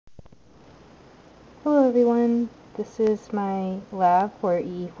Hello everyone, this is my lab for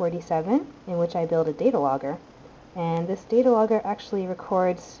EE47 in which I build a data logger, and this data logger actually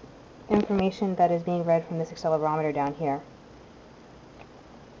records information that is being read from this accelerometer down here.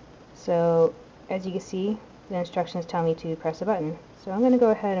 So as you can see, the instructions tell me to press a button. So I'm going to go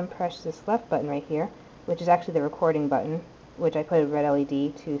ahead and press this left button right here, which is actually the recording button, which I put a red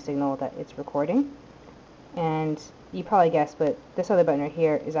LED to signal that it's recording. And you probably guessed, but this other button right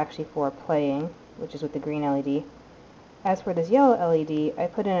here is actually for playing, which is with the green LED. As for this yellow LED, I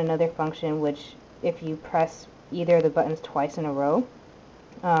put in another function which, if you press either of the buttons twice in a row,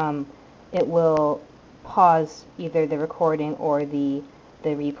 it will pause either the recording or the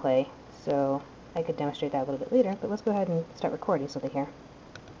replay. So I could demonstrate that a little bit later, but let's go ahead and start recording something here.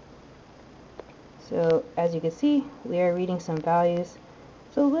 So as you can see, we are reading some values.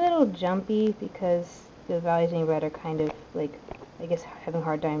 It's a little jumpy because the values being read are kind of like, I guess, having a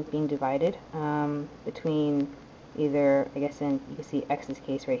hard time being divided between either, I guess you can see X's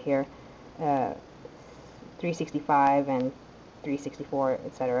case right here, 365 and 364,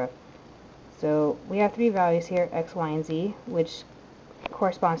 etc. So we have three values here, X, Y, and Z, which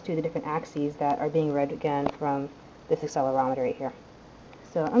corresponds to the different axes that are being read again from this accelerometer right here.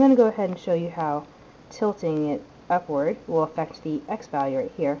 So I'm going to go ahead and show you how tilting it upward will affect the X value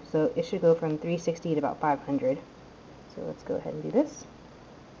right here. So it should go from 360 to about 500. So let's go ahead and do this.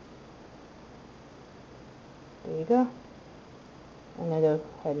 There you go. I'm going to go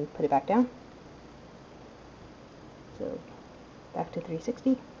ahead and put it back down. So back to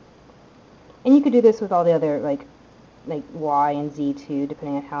 360. And you could do this with all the other like Y and Z too,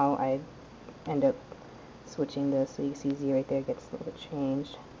 depending on how I end up switching this. So you see Z right there gets a little bit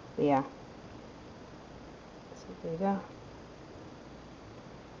changed. But yeah. So there you go.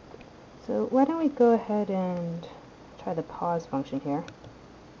 So why don't we go ahead and try the pause function here.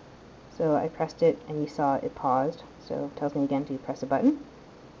 So I pressed it and you saw it paused. So it tells me again to press a button.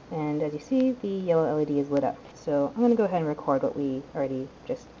 And as you see, the yellow LED is lit up. So I'm going to go ahead and record what we already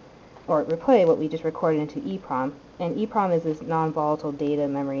just, or replay what we just recorded into EEPROM. And EEPROM is this non-volatile data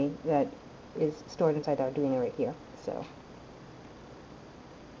memory that is stored inside the Arduino right here. So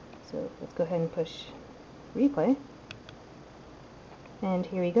let's go ahead and push replay. And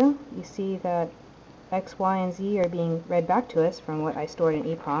here we go. You see that X, Y, and Z are being read back to us from what I stored in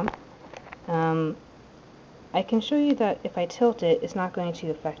EEPROM. I can show you that if I tilt it, it's not going to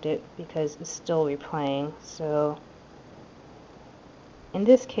affect it because it's still replaying. So in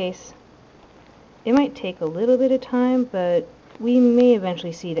this case, it might take a little bit of time, but we may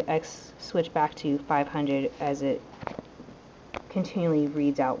eventually see the X switch back to 500 as it continually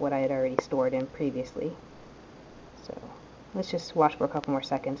reads out what I had already stored in previously. So let's just watch for a couple more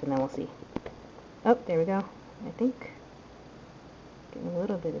seconds and then we'll see. Oh, there we go. I think getting a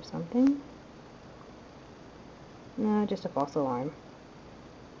little bit of something. No, just a false alarm.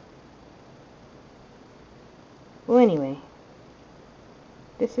 Well, anyway,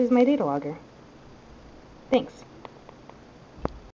 this is my data logger. Thanks.